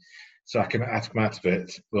 unfortunately, so I had to come out of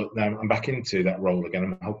it. But now I'm back into that role again.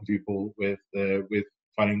 I'm helping people with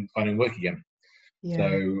finding work again. Yeah.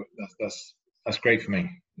 So that's great for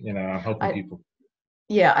me. I'm helping I people.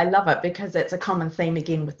 Yeah, I love it because it's a common theme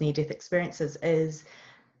again with near-death experiences is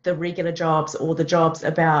the regular jobs or the jobs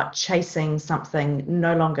about chasing something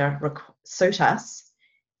no longer suit us.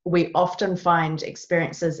 We often find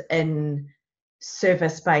experiences in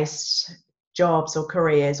service-based jobs or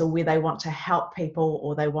careers, or where they want to help people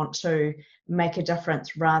or they want to make a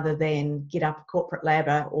difference rather than get up a corporate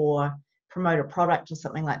ladder or promote a product or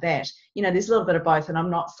something like that. There's a little bit of both, and I'm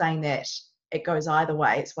not saying that it goes either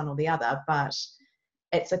way, it's one or the other, but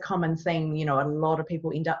it's a common thing. A lot of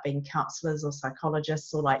people end up being counselors or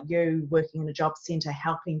psychologists, or like you working in a job center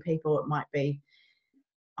helping people. It might be,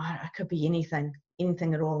 it could be anything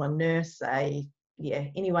at all, a nurse,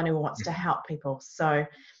 anyone who wants to help people. So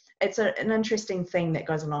it's an interesting thing that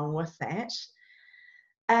goes along with that.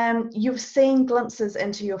 You've seen glimpses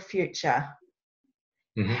into your future.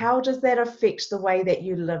 Mm-hmm. How does that affect the way that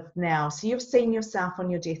you live now? So you've seen yourself on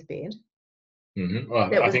your deathbed. Mm-hmm. Well,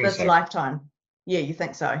 That I was think this so. lifetime. Yeah, you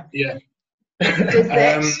think so? Yeah. Does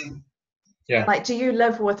that, Yeah. like, do you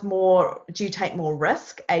take more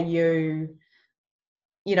risk? Are you,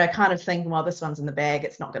 kind of thinking, well, this one's in the bag,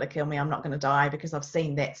 it's not going to kill me, I'm not going to die because I've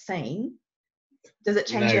seen that scene? Does it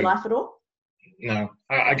change your No. life at all? No.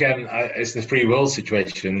 It's the free will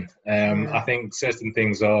situation. Yeah. I think certain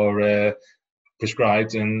things are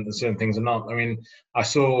prescribed and certain things are not. I mean, I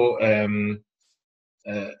saw on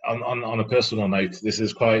a personal note, this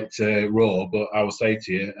is quite raw, but I will say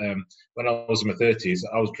to you, when I was in my 30s,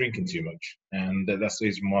 I was drinking too much, and that's the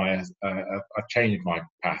reason why I changed my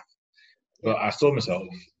path. But I saw myself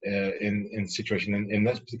in a situation in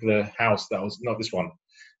this particular house that was not this one,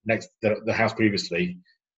 next the house previously,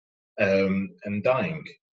 and dying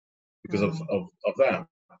because of that,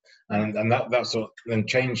 and that sort of then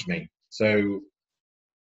changed me. So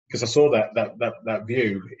because I saw that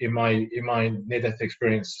view in my near-death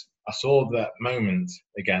experience, I saw that moment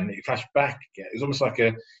again. It flashed back again. It was almost like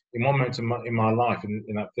in one moment in my life, in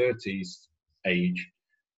that 30s age,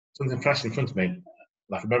 something flashed in front of me,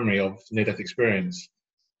 like a memory of near-death experience,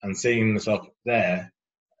 and seeing myself there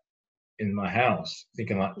in my house,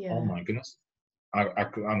 thinking like, oh my goodness,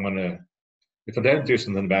 I'm gonna, if I don't do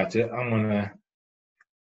something about it, I'm gonna,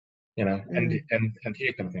 end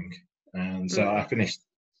here kind of thing. And so I finished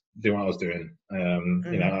doing what I was doing.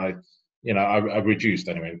 I reduced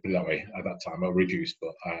anyway, put it that way. At that time, I reduced,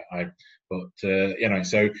 so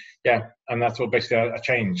yeah, and that's what basically I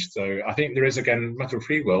changed. So I think there is again matter of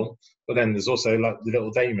free will, but then there's also like the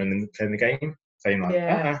little Damon playing the game, saying like,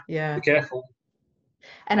 be careful.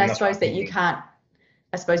 And I suppose that you can't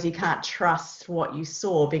trust what you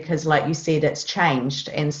saw because, like you said, it's changed,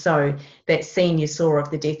 and so that scene you saw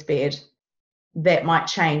of the deathbed, that might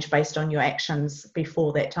change based on your actions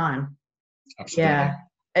before that time. Absolutely. Yeah,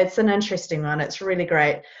 it's an interesting one. It's really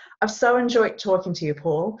great. I've so enjoyed talking to you,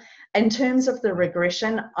 Paul. In terms of the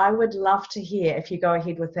regression, I would love to hear, if you go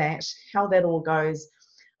ahead with that, how that all goes.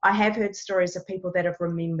 I have heard stories of people that have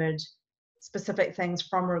remembered specific things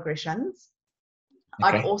from regressions.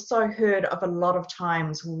 Okay. I've also heard of a lot of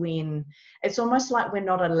times when it's almost like we're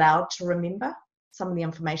not allowed to remember some of the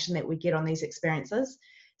information that we get on these experiences.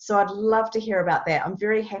 So I'd love to hear about that. I'm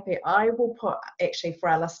very happy. I will put, actually, for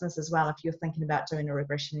our listeners as well, if you're thinking about doing a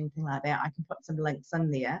regression, anything like that, I can put some links in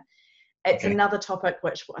there. It's another topic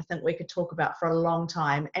which I think we could talk about for a long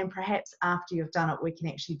time. And perhaps after you've done it, we can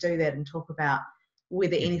actually do that and talk about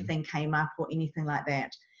whether anything came up or anything like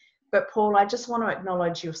that. But Paul, I just want to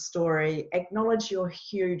acknowledge your story, acknowledge your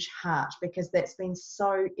huge heart, because that's been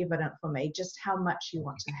so evident for me, just how much you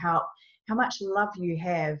want to help, how much love you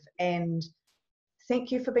have, and thank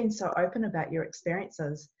you for being so open about your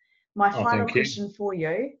experiences. My final question for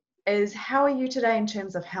you is, how are you today in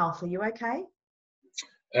terms of health? Are you okay?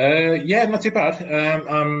 Yeah, not too bad.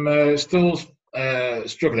 I'm still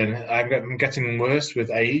struggling. I'm getting worse with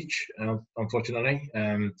age, unfortunately.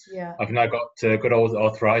 I've now got good old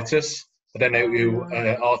arthritis. I don't know who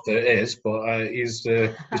Arthur is, but he's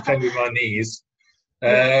playing with my knees.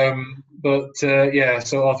 So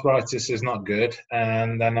arthritis is not good.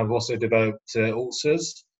 And then I've also developed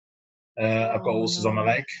ulcers. I've got ulcers on my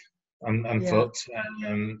leg and foot.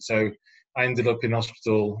 So I ended up in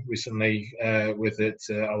hospital recently with it.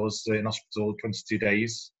 I was in hospital 22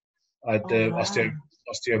 days. I had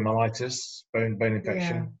osteomyelitis, bone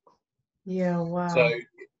infection. Yeah, wow. So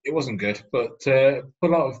it wasn't good, but put a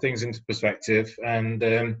lot of things into perspective. And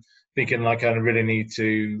thinking like I really need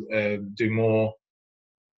to do more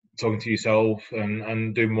talking to yourself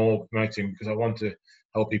and do more promoting, because I want to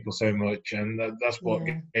help people so much, and that's what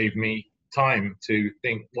gave me time to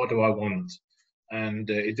think, what do I want? And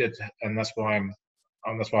it did, and that's why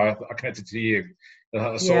I connected to you.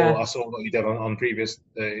 I saw what you did on previous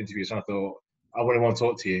interviews, and I thought I really want to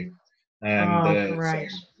talk to you. And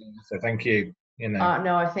so thank you.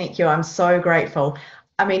 No, thank you. I'm so grateful.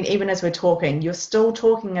 I mean, even as we're talking, you're still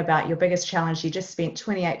talking about your biggest challenge. You just spent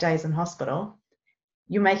 28 days in hospital.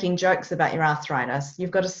 You're making jokes about your arthritis.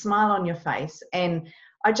 You've got a smile on your face. And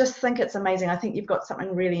I just think it's amazing. I think you've got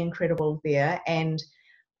something really incredible there. And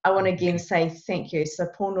I want to again say thank you. So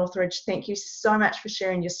Paul Northridge, thank you so much for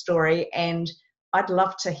sharing your story. And I'd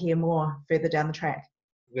love to hear more further down the track.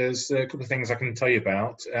 There's a couple of things I can tell you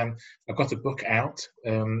about. I've got a book out.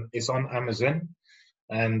 It's on Amazon.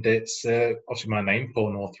 And it's obviously my name,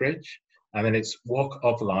 Paul Northridge. And then it's Walk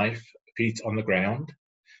of Life, Feet on the Ground.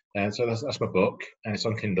 And so that's my book, and it's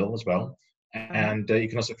on Kindle as well. And you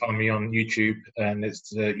can also find me on YouTube, and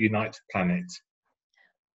it's Unite Planet.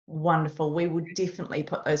 Wonderful. We will definitely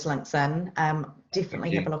put those links in.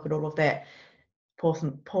 Definitely have a look at all of that.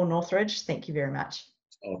 Paul Northridge, thank you very much.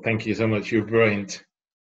 Oh, thank you so much. You're brilliant.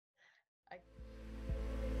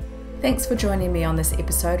 Thanks for joining me on this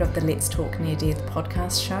episode of the Let's Talk Near Death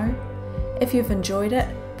podcast show. If you've enjoyed it,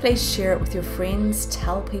 please share it with your friends,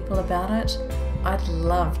 tell people about it. I'd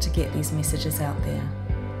love to get these messages out there.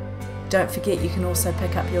 Don't forget you can also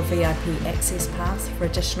pick up your VIP access pass for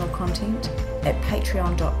additional content at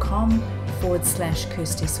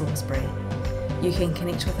patreon.com/Kirsty Salisbury. You can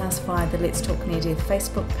connect with us via the Let's Talk Near Death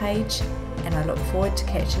Facebook page, and I look forward to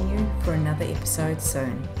catching you for another episode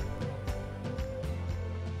soon.